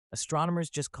Astronomers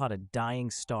just caught a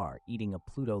dying star eating a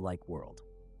Pluto-like world.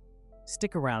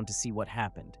 Stick around to see what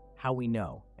happened, how we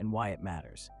know, and why it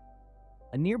matters.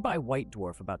 A nearby white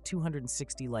dwarf about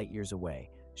 260 light-years away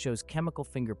shows chemical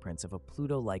fingerprints of a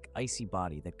Pluto-like icy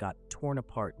body that got torn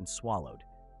apart and swallowed.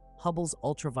 Hubble's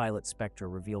ultraviolet spectra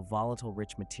reveal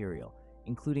volatile-rich material,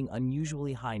 including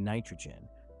unusually high nitrogen,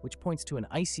 which points to an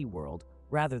icy world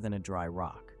rather than a dry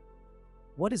rock.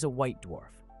 What is a white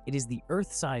dwarf? It is the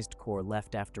Earth-sized core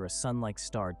left after a sun-like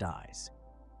star dies.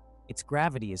 Its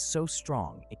gravity is so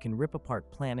strong it can rip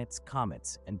apart planets,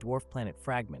 comets, and dwarf planet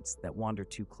fragments that wander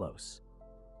too close.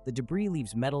 The debris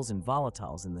leaves metals and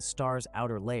volatiles in the star's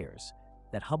outer layers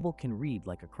that Hubble can read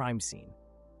like a crime scene.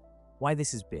 Why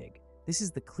this is big? This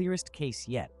is the clearest case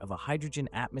yet of a hydrogen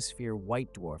atmosphere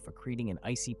white dwarf accreting an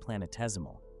icy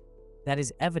planetesimal. That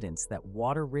is evidence that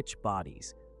water-rich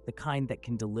bodies, the kind that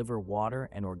can deliver water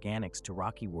and organics to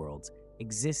rocky worlds,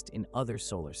 exist in other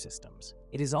solar systems.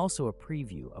 It is also a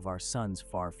preview of our sun's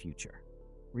far future.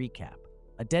 Recap: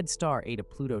 a dead star ate a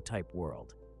Pluto-type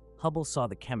world. Hubble saw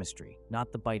the chemistry,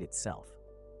 not the bite itself.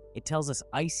 It tells us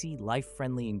icy,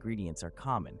 life-friendly ingredients are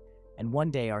common, and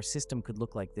one day our system could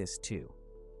look like this too.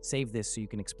 Save this so you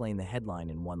can explain the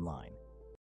headline in one line.